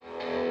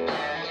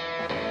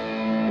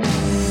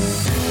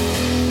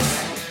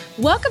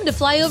Welcome to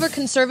Flyover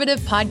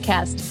Conservative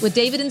Podcast with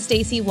David and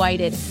Stacy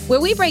Whited,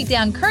 where we break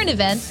down current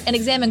events and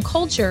examine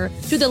culture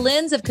through the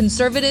lens of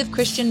conservative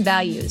Christian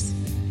values.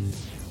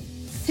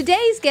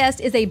 Today's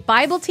guest is a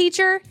Bible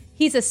teacher.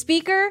 He's a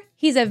speaker.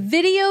 He's a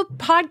video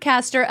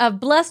podcaster of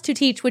Blessed to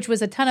Teach, which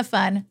was a ton of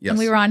fun when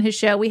we were on his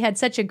show. We had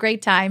such a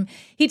great time.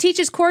 He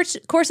teaches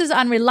courses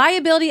on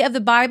reliability of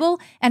the Bible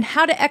and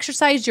how to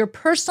exercise your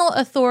personal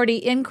authority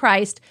in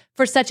Christ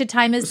for such a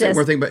time as this. One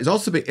more thing, but it's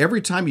also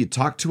every time you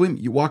talk to him,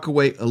 you walk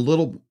away a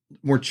little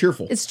more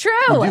cheerful. It's true.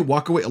 You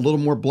walk away a little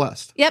more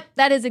blessed. Yep,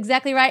 that is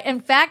exactly right. In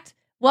fact,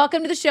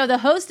 welcome to the show, the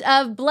host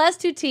of Blessed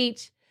to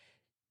Teach,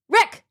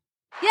 Rick.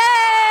 Yay!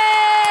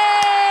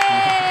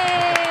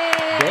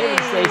 David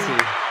and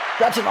Stacy,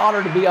 such an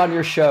honor to be on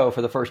your show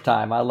for the first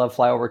time. I love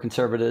Flyover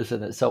Conservatives,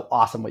 and it's so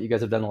awesome what you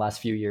guys have done the last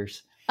few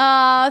years.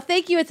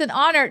 Thank you. It's an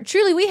honor.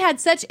 Truly, we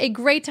had such a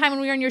great time when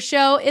we were on your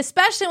show,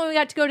 especially when we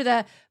got to go to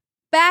the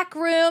back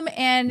room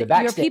and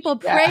your people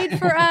prayed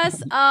for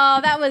us. Oh,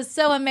 that was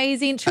so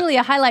amazing. Truly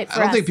a highlight for us.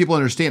 I don't think people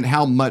understand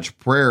how much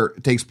prayer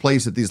takes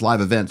place at these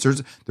live events.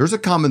 There's a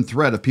common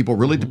thread of people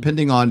really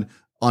depending on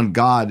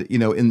God,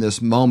 in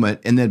this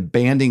moment, and then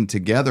banding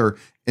together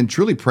and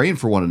truly praying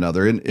for one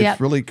another. And it's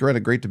really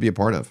great to be a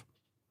part of.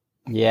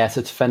 Yes,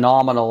 it's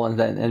phenomenal.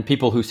 And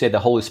people who say the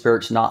Holy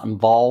Spirit's not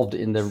involved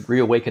in the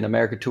Reawaken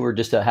America tour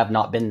just have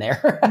not been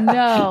there.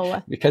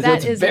 No, because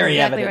it's very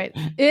exactly evident.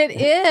 Right.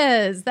 It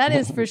is. That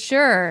is for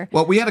sure.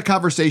 Well, we had a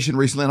conversation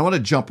recently, and I want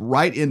to jump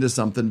right into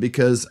something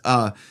because,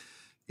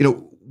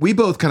 we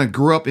both kind of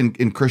grew up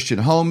in Christian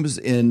homes.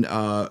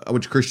 I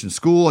went to Christian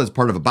school as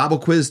part of a Bible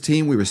quiz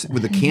team. We were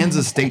with the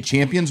Kansas State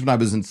champions when I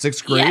was in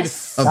sixth grade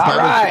of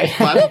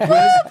Bible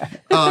quiz.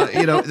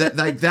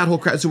 That whole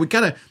crowd. So we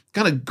kind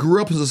of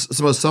grew up with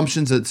some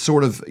assumptions that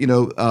sort of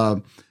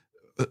kind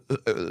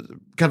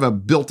of a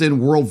built-in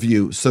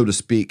worldview, so to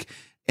speak.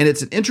 And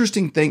it's an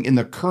interesting thing in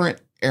the current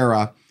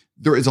era.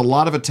 There is a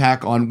lot of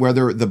attack on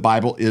whether the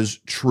Bible is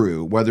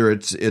true, whether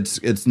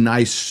it's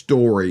nice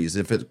stories,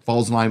 if it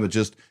falls in line with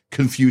just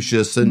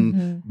Confucius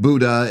and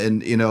Buddha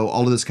and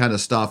all of this kind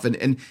of stuff.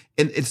 And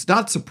it's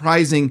not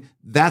surprising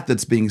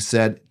that's being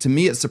said. To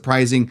me, it's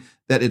surprising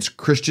that it's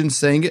Christians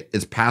saying it,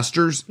 it's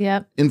pastors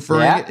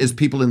inferring it, it's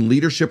people in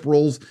leadership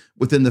roles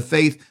within the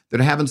faith that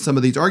are having some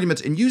of these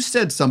arguments. And you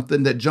said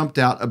something that jumped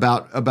out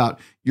about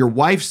your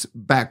wife's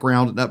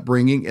background and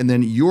upbringing, and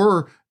then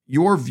your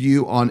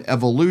view on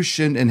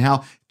evolution and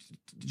how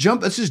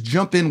let's just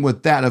jump in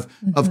with that of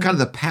kind of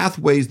the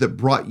pathways that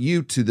brought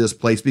you to this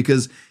place,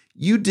 because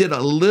you did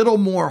a little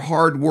more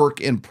hard work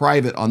in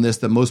private on this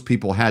than most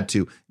people had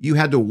to. You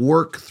had to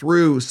work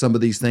through some of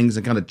these things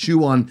and kind of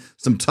chew on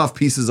some tough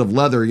pieces of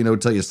leather,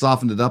 until you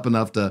softened it up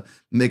enough to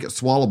make it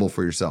swallowable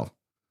for yourself.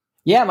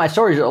 Yeah, my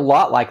story is a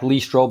lot like Lee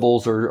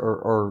Strobel's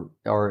or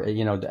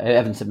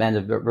Evan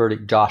Semenza's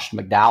verdict, Josh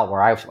McDowell,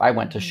 where I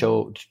went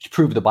to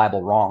prove the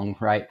Bible wrong,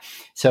 right?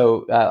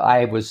 So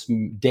I was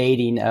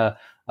dating a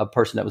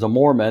person that was a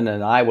Mormon,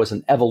 and I was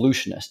an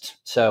evolutionist.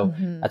 So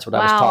that's what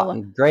I was taught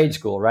in grade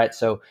school, right?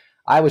 So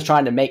I was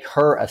trying to make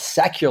her a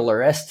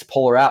secularist,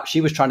 pull her out.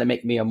 She was trying to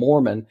make me a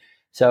Mormon.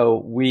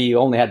 So we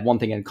only had one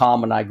thing in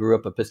common. I grew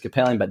up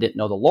Episcopalian, but didn't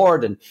know the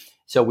Lord. And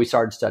so we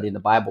started studying the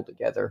Bible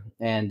together.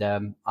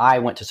 And I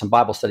went to some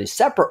Bible studies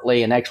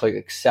separately and actually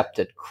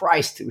accepted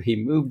Christ. He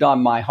moved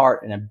on my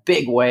heart in a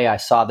big way. I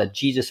saw the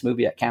Jesus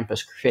movie at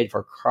Campus Crusade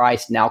for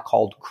Christ, now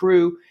called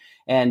Cru,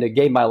 and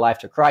gave my life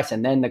to Christ.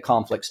 And then the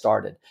conflict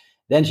started.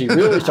 Then she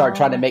really started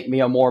trying to make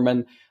me a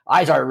Mormon.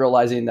 I started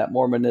realizing that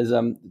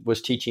Mormonism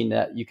was teaching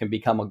that you can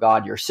become a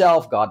god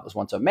yourself. God was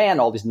once a man,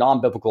 all these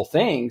non-biblical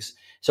things.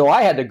 So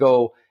I had to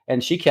go,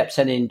 and she kept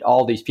sending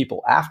all these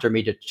people after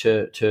me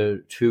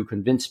to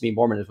convince me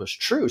Mormonism was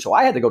true. So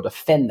I had to go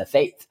defend the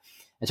faith.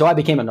 And so I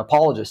became an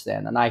apologist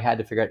then, and I had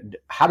to figure out,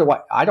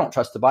 I don't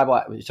trust the Bible.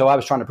 So I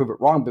was trying to prove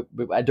it wrong,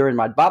 but during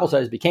my Bible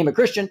studies, became a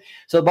Christian.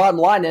 So the bottom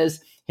line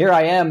is, here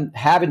I am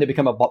having to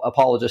become an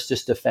apologist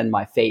just to defend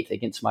my faith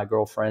against my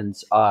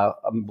girlfriend's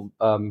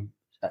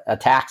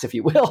attacks, if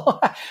you will.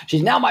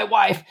 She's now my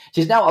wife.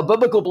 She's now a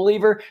biblical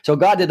believer. So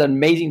God did an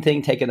amazing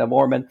thing, taking a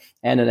Mormon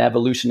and an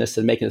evolutionist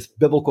and making us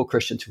biblical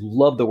Christians who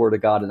love the Word of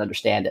God and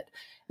understand it.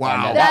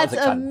 Wow, that's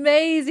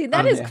amazing.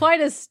 That is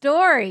quite a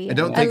story. I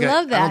love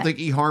that. I don't think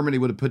eHarmony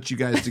would have put you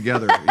guys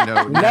together. No,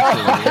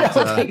 I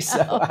don't think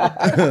so.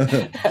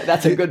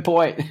 That's a good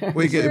point.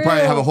 We could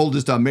probably have a whole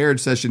just a marriage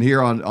session here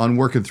on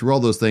working through all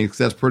those things, because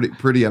that's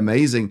pretty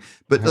amazing.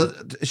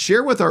 But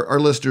share with our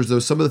listeners, though,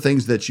 some of the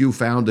things that you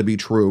found to be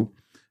true.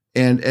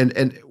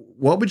 And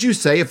what would you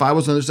say if I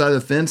was on the other side of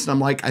the fence and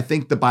I'm like, I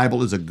think the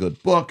Bible is a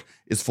good book.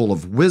 It's full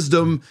of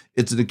wisdom.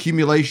 It's an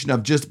accumulation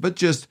of just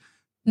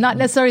not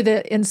necessarily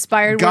the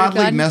inspired godly,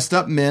 word of God. messed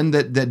up men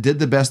that did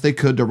the best they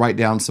could to write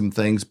down some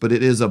things, but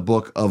it is a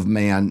book of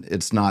man.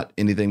 It's not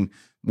anything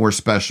more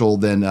special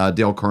than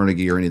Dale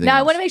Carnegie or anything else.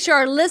 I want to make sure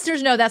our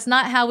listeners know that's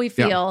not how we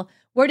feel. Yeah.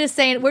 We're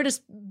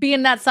just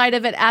being that side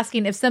of it,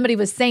 asking if somebody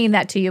was saying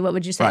that to you, what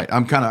would you say? Right.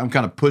 I'm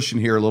kind of pushing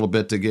here a little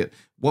bit to get,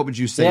 what would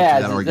you say to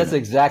that argument? That's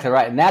exactly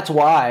right. And that's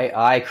why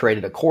I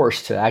created a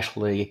course to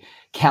actually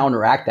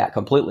counteract that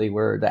completely,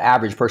 where the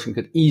average person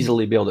could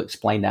easily be able to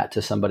explain that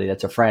to somebody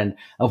that's a friend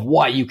of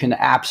why you can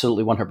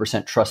absolutely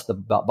 100% trust the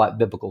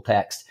biblical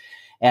text.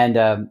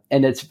 And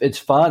it's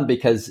fun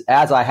because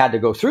as I had to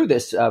go through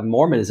this,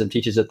 Mormonism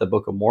teaches that the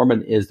Book of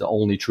Mormon is the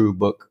only true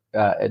book,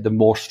 the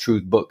most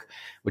true book,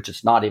 which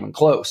is not even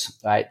close,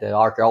 right? The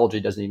archaeology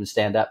doesn't even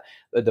stand up.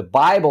 The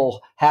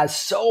Bible has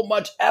so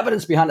much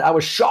evidence behind it. I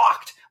was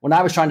shocked when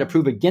I was trying to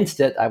prove against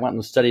it. I went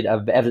and studied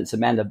evidence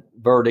Amanda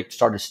verdict,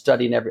 started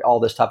studying all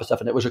this type of stuff.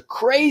 And it was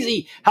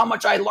crazy how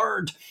much I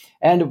learned.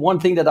 And one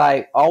thing that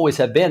I always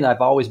have been,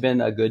 I've always been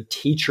a good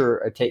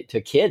teacher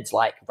to kids,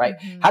 like, right?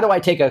 How do I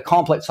take a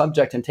complex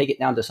subject and take it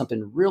down to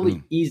something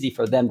really easy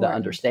for them to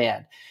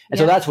understand? And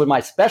so that's what my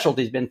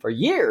specialty has been for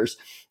years.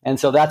 And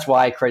so that's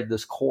why I created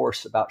this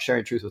course about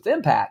sharing truth with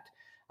impact.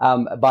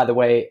 By the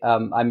way,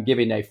 I'm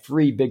giving a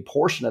free big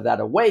portion of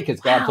that away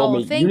because God told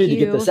me you need to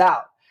get this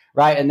out,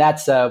 right? And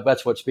that's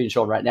what's being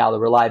shown right now,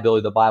 the reliability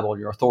of the Bible and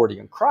your authority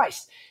in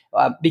Christ.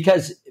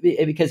 Because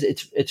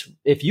it's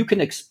if you can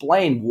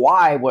explain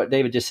why what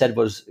David just said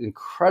was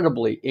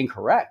incredibly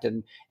incorrect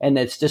and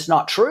it's just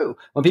not true.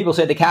 When people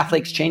say the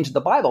Catholics changed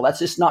the Bible, that's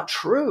just not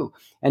true.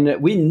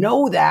 And we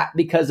know that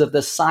because of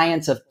the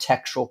science of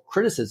textual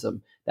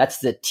criticism. That's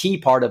the T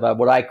part of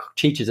what I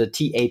teach is a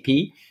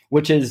TAP,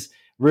 which is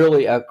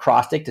really a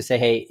acrostic to say,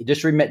 hey,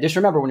 just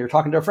remember when you're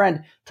talking to a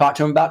friend, talk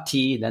to him about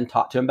T, then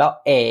talk to him about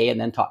A, and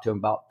then talk to him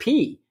about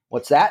P.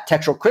 What's that?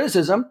 Textual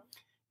criticism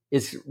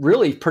is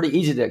really pretty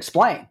easy to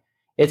explain.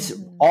 It's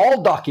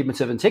all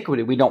documents of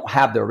antiquity. We don't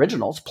have the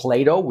originals.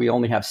 Plato, we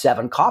only have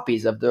 7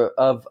 copies of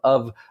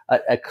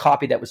a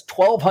copy that was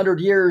 1,200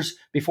 years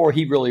before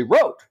he really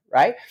wrote,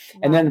 right?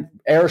 Wow. And then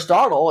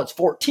Aristotle, it's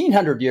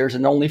 1,400 years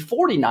and only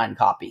 49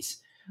 copies.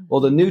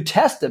 Well, the New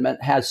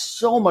Testament has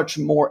so much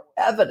more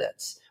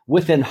evidence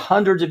within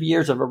hundreds of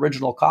years of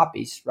original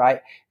copies,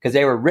 right? Because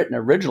they were written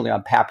originally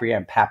on papyri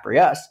and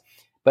papyrus,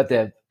 but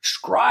the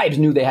scribes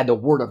knew they had the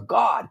word of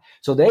God.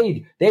 So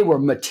they were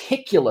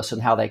meticulous in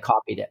how they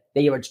copied it.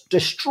 They would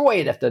destroy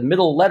it if the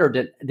middle letter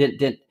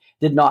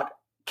did not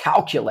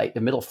calculate the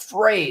middle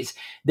phrase.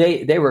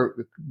 They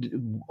were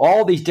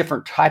all these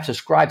different types of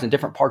scribes in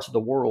different parts of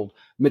the world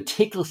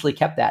meticulously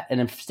kept that.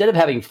 And instead of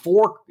having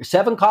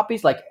 7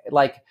 copies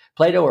like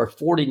Plato or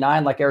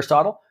 49 like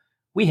Aristotle,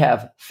 we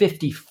have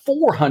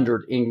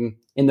 5,400 in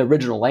the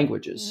original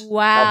languages.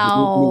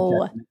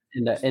 Wow.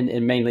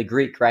 In mainly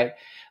Greek, right?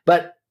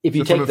 But if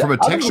you take from a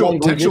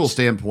textual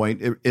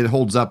standpoint, it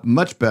holds up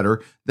much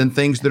better than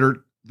things that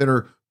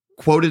are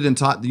quoted and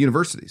taught in the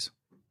universities.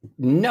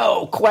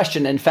 No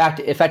question. In fact,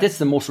 it's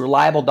the most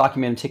reliable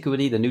document of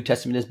antiquity. The New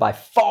Testament is by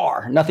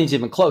far. Nothing's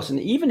even close. And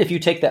even if you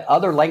take the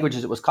other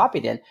languages it was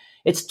copied in,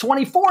 it's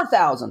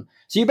 24,000.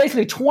 So you're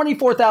basically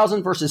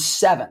 24,000 versus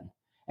 7.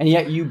 And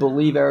yet you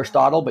believe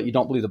Aristotle, but you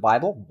don't believe the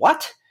Bible.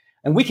 What?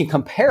 And we can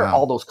compare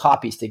all those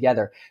copies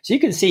together. So you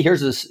can see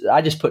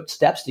I just put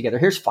steps together.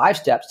 Here's 5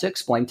 steps to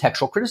explain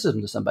textual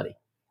criticism to somebody.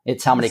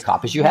 It's how many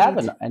copies you have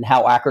and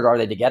how accurate are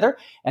they together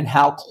and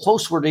how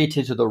close were they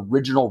to the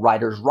original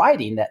writer's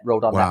writing that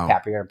wrote on that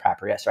papyri and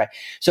papyrus, right?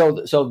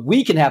 So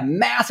we can have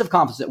massive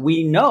confidence that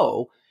we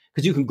know,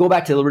 because you can go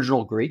back to the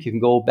original Greek, you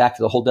can go back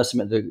to the Old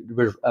Testament,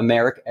 the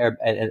Aramaic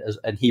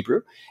and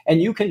Hebrew,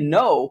 and you can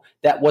know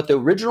that what the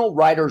original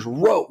writers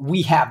wrote,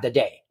 we have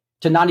today.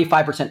 To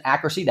 95%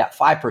 accuracy, that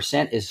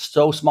 5% is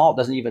so small, it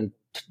doesn't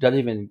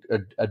even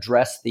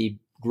address the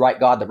right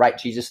God, the right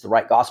Jesus, the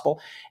right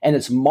gospel. And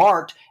it's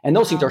marked, and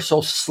those things are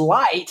so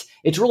slight,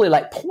 it's really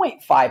like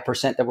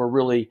 0.5% that we're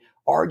really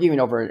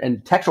arguing over.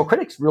 And textual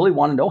critics really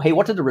want to know, hey,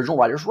 what did the original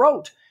writers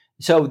wrote?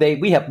 So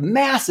we have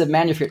massive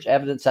manuscript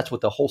evidence. That's what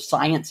the whole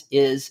science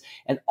is.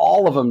 And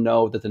all of them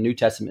know that the New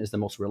Testament is the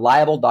most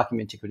reliable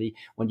document of antiquity.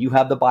 When you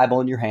have the Bible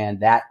in your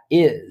hand, that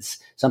is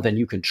something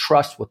you can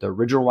trust what the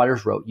original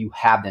writers wrote. You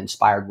have the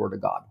inspired word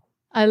of God.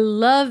 I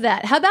love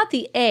that. How about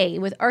the A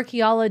with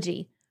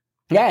archaeology?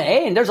 Yeah,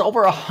 and there's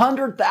over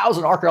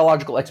 100,000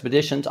 archaeological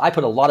expeditions. I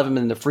put a lot of them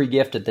in the free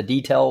gift at the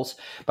details,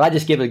 but I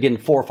just give it, again,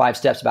 4 or 5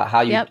 steps about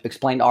how you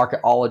explain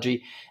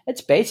archaeology.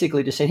 It's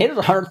basically just saying, hey, there's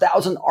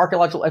 100,000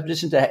 archaeological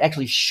expeditions that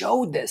actually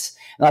showed this.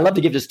 And I love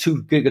to give just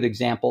 2 good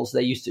examples.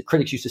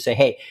 Critics used to say,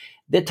 hey,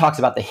 that talks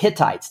about the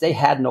Hittites. They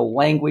had no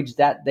language,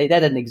 that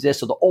didn't exist,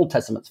 so the Old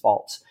Testament's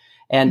false.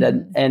 And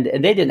and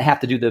they didn't have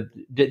to do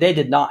they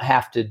did not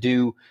have to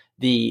do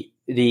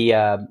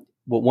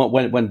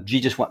when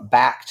Jesus went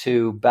back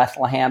to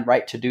Bethlehem,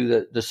 right, to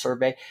do the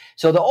survey.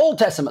 So the Old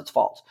Testament's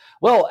false.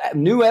 Well,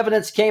 new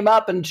evidence came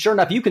up, and sure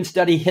enough, you can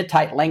study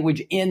Hittite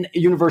language in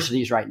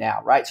universities right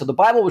now, right? So the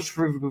Bible was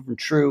proven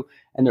true,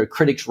 and their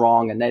critics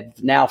wrong, and they've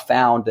now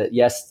found that,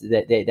 yes,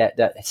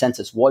 that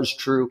census was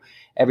true.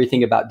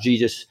 Everything about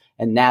Jesus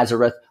and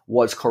Nazareth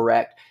was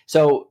correct.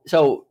 So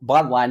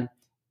bottom line,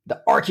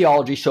 the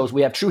archaeology shows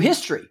we have true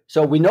history.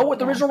 So we know what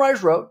the original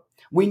writers wrote.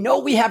 We know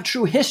we have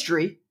true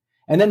history.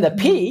 And then the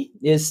P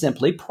is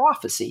simply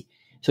prophecy.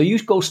 So you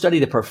go study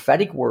the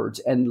prophetic words,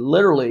 and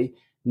literally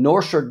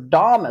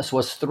Nostradamus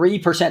was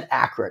 3%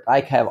 accurate. I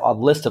have a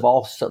list of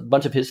a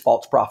bunch of his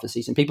false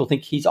prophecies, and people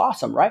think he's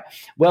awesome, right?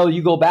 Well,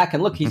 you go back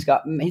and look, he's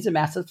a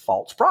massive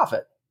false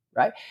prophet,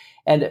 right?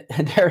 And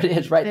there it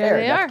is right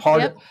there.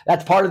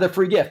 That's part of the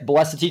free gift,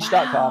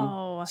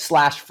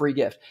 blessed2teach.com/free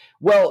gift.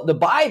 Well, the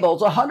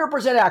Bible's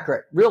 100%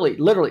 accurate. Really,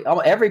 literally,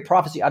 every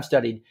prophecy I've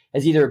studied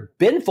has either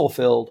been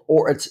fulfilled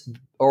or it's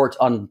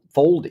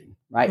unfolding.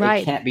 Right?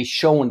 It can't be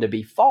shown to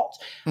be false.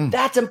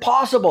 That's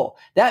impossible.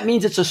 That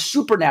means it's a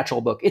supernatural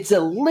book. It's a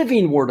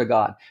living word of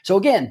God. So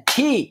again,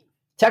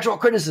 textual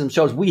criticism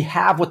shows we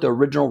have what the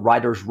original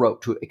writers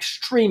wrote to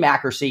extreme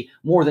accuracy,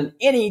 more than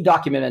any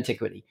document in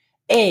antiquity.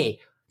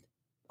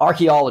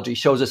 Archaeology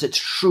shows us its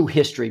true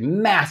history,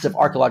 massive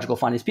archaeological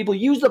findings. People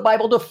use the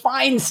Bible to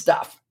find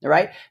stuff,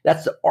 right?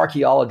 That's the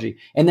archaeology.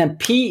 And then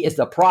P is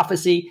the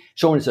prophecy,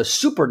 showing it's a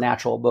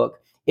supernatural book.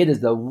 It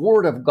is the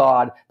word of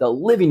God, the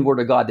living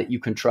word of God that you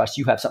can trust.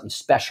 You have something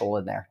special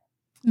in there.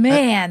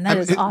 Man, that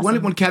is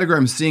awesome. One category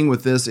I'm seeing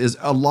with this is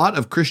a lot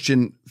of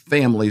Christian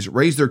families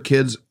raise their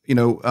kids,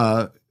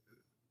 to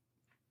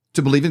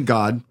believe in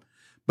God,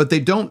 but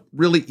they don't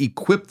really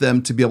equip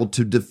them to be able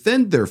to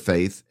defend their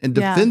faith and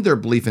defend their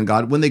belief in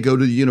God when they go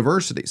to the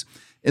universities.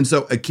 And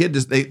so a kid,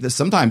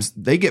 sometimes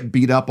they get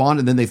beat up on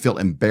and then they feel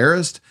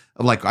embarrassed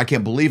of like, I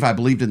can't believe I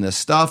believed in this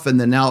stuff.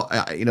 And then now,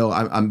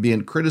 I'm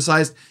being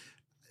criticized.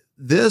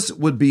 This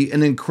would be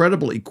an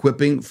incredible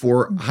equipping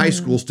for high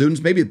school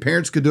students. Maybe the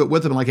parents could do it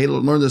with them, like, hey,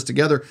 learn this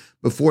together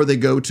before they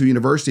go to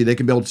university. They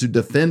can be able to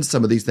defend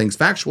some of these things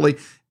factually.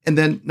 And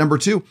then number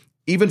two,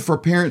 even for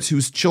parents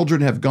whose children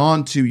have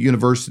gone to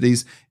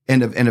universities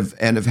and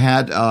have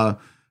had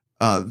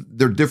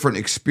their different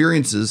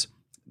experiences,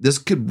 this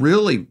could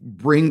really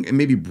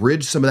maybe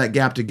bridge some of that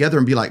gap together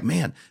and be like,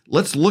 man,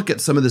 let's look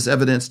at some of this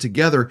evidence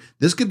together.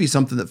 This could be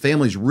something that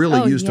families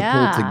really use to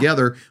pull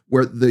together,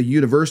 where the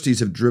universities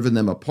have driven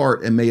them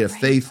apart and made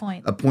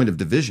a point of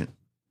division.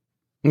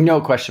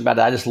 No question about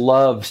it. I just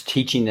love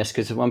teaching this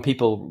because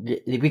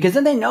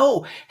then they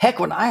know, heck,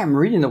 when I am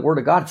reading the word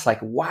of God, it's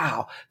like,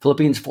 wow,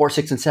 Philippians 4,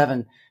 6, and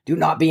 7, do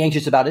not be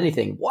anxious about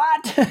anything.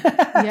 What?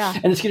 Yeah.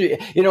 And it's going to,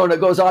 and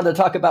it goes on to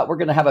talk about, we're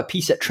going to have a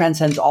peace that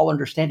transcends all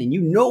understanding.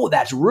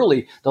 That's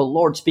really the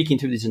Lord speaking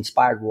through these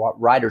inspired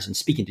writers and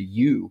speaking to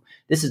you.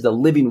 This is the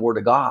living word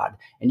of God.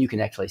 And you can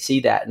actually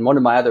see that. And one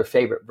of my other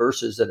favorite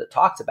verses that it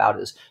talks about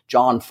is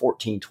John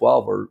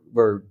 14:12,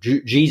 where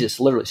Jesus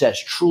literally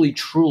says, truly,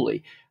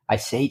 truly, I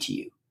say to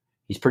you.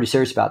 He's pretty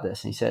serious about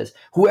this. And he says,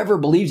 whoever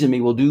believes in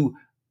me will do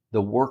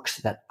the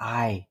works that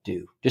I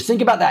do. Just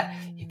think about that.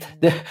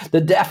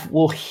 The deaf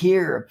will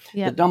hear,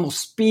 the dumb will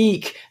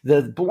speak,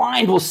 the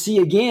blind will see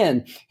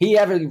again. He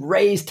ever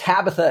raised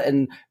Tabitha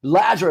and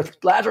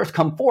Lazarus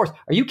come forth.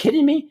 Are you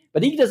kidding me?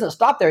 But he doesn't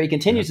stop there. He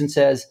continues and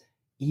says,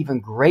 even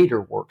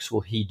greater works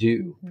will he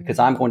do because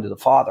I'm going to the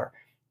Father.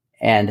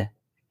 And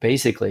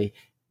basically,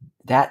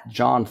 that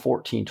John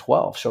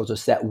 14:12 shows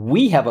us that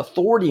we have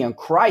authority in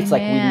Christ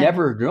like we've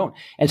never known.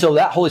 And so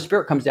that Holy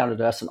Spirit comes down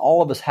to us and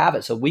all of us have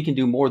it. So we can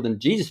do more than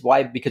Jesus.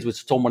 Why? Because with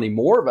so many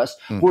more of us,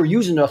 we're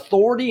using the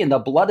authority and the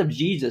blood of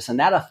Jesus and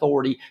that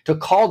authority to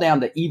call down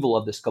the evil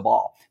of this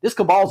cabal. This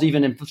cabal's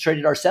even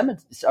infiltrated our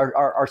seminaries.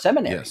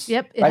 Yes.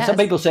 Yep. Right? Some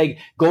people say,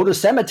 go to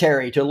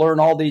cemetery to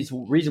learn all these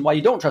reasons why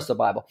you don't trust the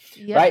Bible.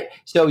 Yep. Right?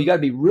 So you got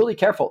to be really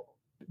careful.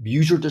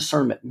 Use your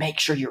discernment. Make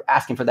sure you're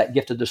asking for that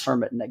gift of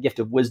discernment and that gift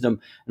of wisdom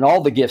and all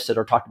the gifts that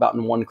are talked about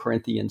in 1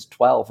 Corinthians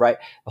 12, right?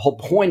 The whole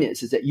point is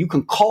that you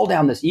can call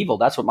down this evil.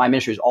 That's what my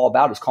ministry is all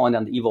about, is calling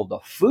down the evil, the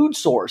food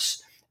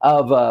source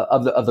of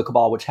the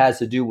cabal, which has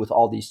to do with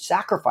all these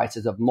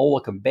sacrifices of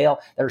Moloch and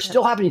Baal that are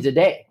still happening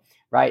today,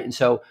 right? And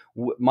so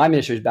my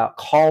ministry is about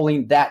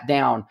calling that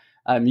down,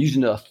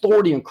 using the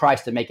authority in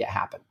Christ to make it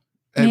happen.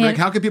 And Rick,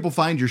 how can people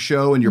find your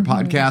show and your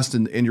podcast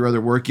and your other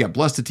work? Yeah,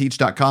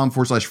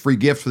 blessed2teach.com/free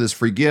gift for this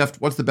free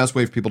gift. What's the best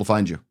way for people to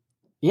find you?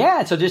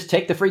 Yeah, so just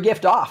take the free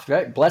gift off,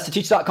 right?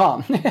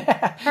 blessed2teach.com.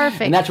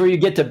 Perfect. And that's where you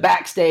get to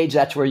backstage.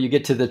 That's where you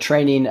get to the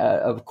training,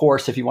 of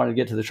course, if you want to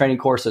get to the training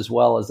course as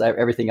well as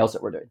everything else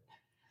that we're doing.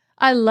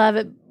 I love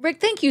it. Rick,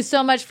 thank you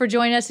so much for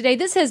joining us today.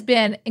 This has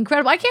been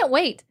incredible. I can't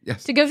wait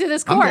to go through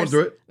this course. I'm going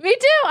through it. Me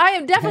too. I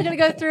am definitely going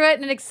to go through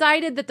it and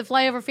excited that the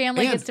Flyover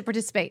family gets to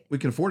participate. We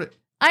can afford it.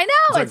 I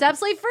know. It's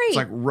absolutely free. It's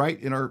like right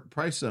in our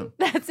price zone.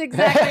 That's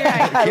exactly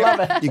right. I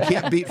love it. You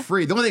can't beat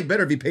free. The only thing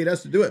better if you paid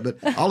us to do it, but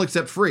I'll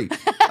accept free for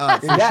sure.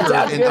 And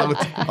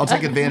I'll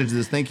take advantage of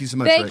this. Thank you so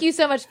much, Thank you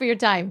so much for your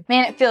time.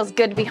 Man, it feels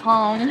good to be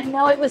home. I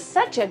know, it was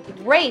such a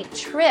great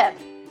trip.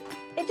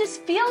 It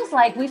just feels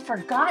like we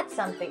forgot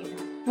something.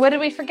 What did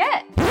we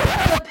forget?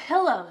 The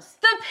pillows.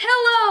 The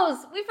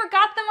pillows! We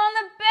forgot them on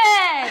the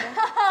bed!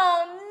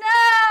 Oh,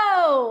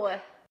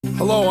 no!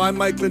 Hello, I'm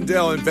Mike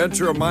Lindell,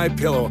 inventor of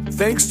MyPillow.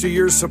 Thanks to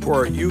your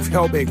support, you've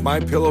helped make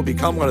MyPillow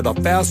become one of the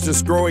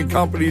fastest growing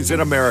companies in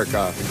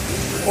America.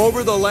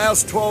 Over the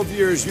last 12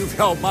 years, you've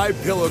helped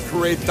MyPillow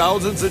create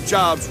thousands of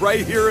jobs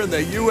right here in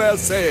the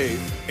USA.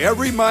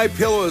 Every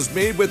MyPillow is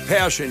made with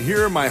passion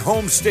here in my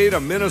home state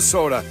of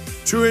Minnesota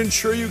to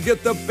ensure you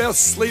get the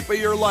best sleep of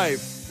your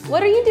life.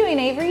 What are you doing,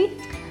 Avery?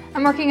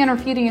 I'm working on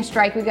refuting a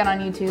strike we got on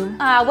YouTube.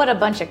 Ah, what a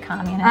bunch of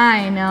communists.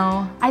 I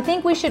know. I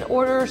think we should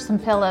order some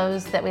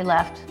pillows that we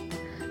left.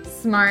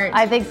 Smart.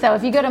 I think so.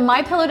 If you go to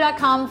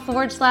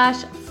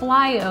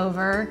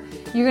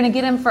mypillow.com/flyover, you're going to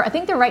get them for, I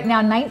think they're right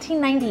now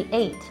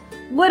 $19.98.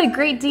 What a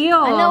great deal.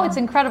 I know, it's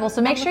incredible.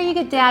 So make sure you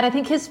get Dad. I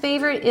think his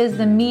favorite is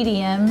the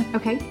medium.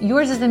 Okay.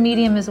 Yours is the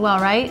medium as well,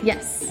 right?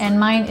 Yes. And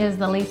mine is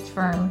the least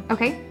firm.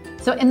 Okay.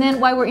 So, and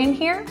then while we're in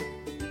here,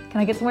 can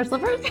I get some more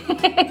slippers?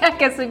 I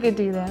guess we could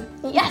do that.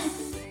 Yes.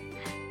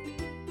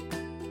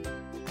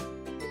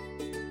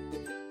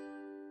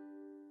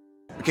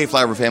 Okay,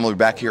 Flyover family, we're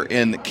back here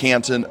in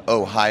Canton,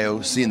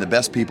 Ohio, seeing the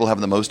best people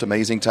having the most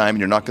amazing time, and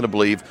you're not going to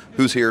believe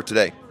who's here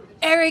today.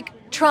 Eric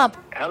Trump.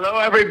 Hello,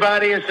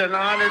 everybody. It's an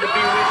honor to be with you.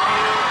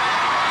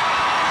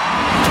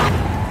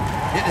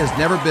 It has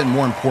never been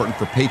more important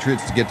for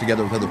patriots to get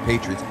together with other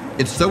patriots.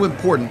 It's so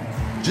important.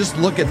 Just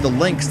look at the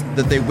lengths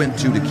that they went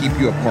to keep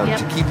you apart, Yep.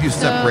 to keep you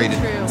separated,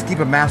 to keep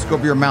a mask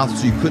over your mouth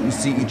so you couldn't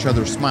see each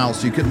other's smiles,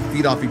 so you couldn't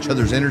feed off each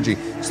other's energy,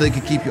 so they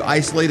could keep you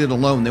isolated,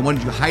 alone. They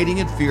wanted you hiding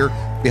in fear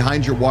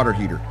behind your water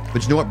heater.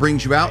 But you know what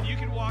brings you out?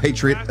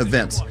 Patriot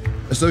events.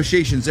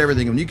 Associations,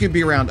 everything. When you can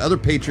be around other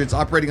patriots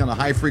operating on a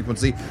high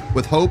frequency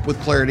with hope,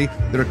 with clarity,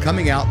 that are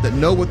coming out, that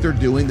know what they're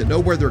doing, that know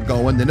where they're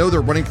going, they know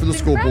they're running for the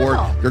school board,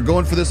 they're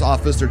going for this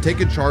office, they're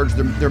taking charge,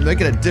 they're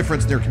making a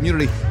difference in their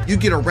community. You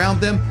get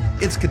around them,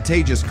 it's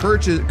contagious.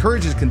 Courage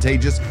is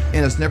contagious,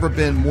 and it's never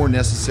been more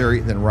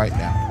necessary than right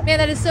now. Man,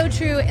 that is so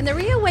true. And the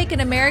Reawaken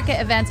America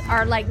events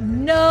are like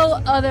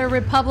no other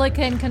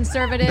Republican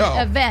conservative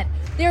event.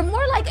 They're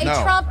more like a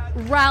Trump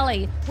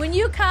rally. When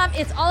you come,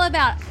 it's all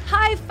about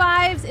high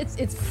fives,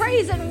 it's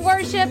praise and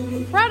worship,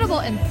 incredible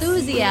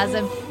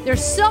enthusiasm.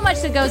 There's so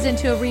much that goes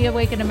into a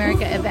Reawaken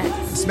America event.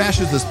 It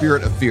smashes the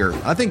spirit of fear.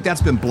 I think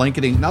that's been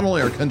blanketing not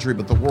only our country,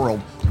 but the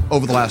world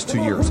over the last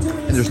 2 years.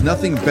 And there's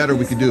nothing better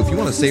we can do. If you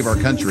want to save our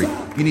country,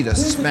 you need to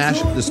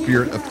smash the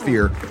spirit of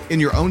fear in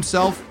your own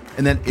self,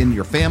 and then in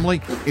your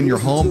family, in your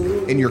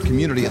home, in your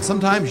community. And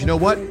sometimes, you know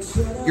what?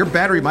 Your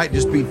battery might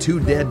just be too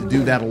dead to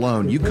do that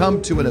alone. You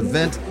come to an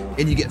event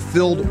and you get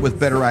filled with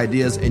better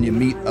ideas, and you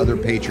meet other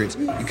patriots.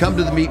 You come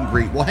to the meet and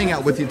greet. We'll hang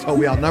out with you until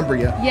we outnumber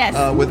you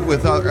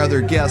with our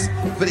other guests.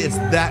 But it's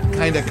that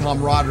kind of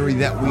camaraderie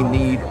that we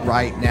need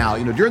right now.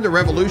 You know, during the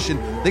Revolution,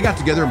 they got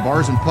together in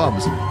bars and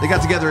pubs. They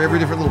got together every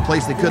different little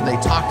place they could, and they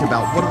talked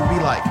about what it would be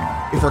like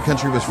if our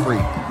country was free.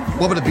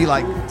 What would it be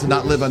like to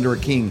not live under a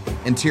king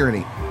and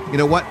tyranny? You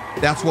know what?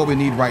 That's what we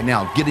need right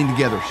now. Getting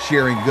together,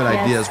 sharing good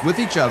ideas with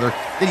each other.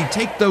 Then you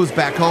take those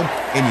back home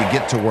and you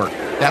get to work.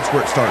 That's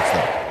where it starts,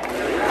 though.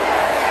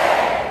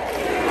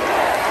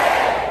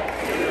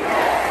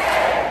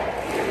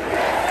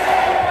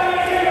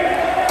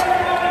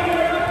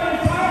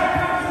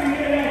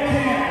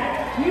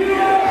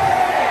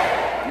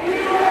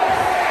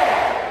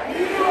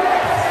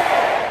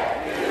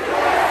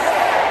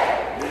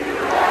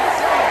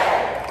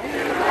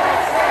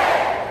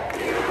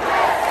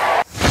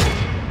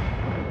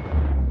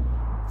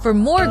 For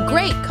more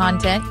great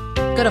content,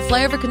 go to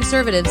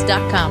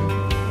flyoverconservatives.com.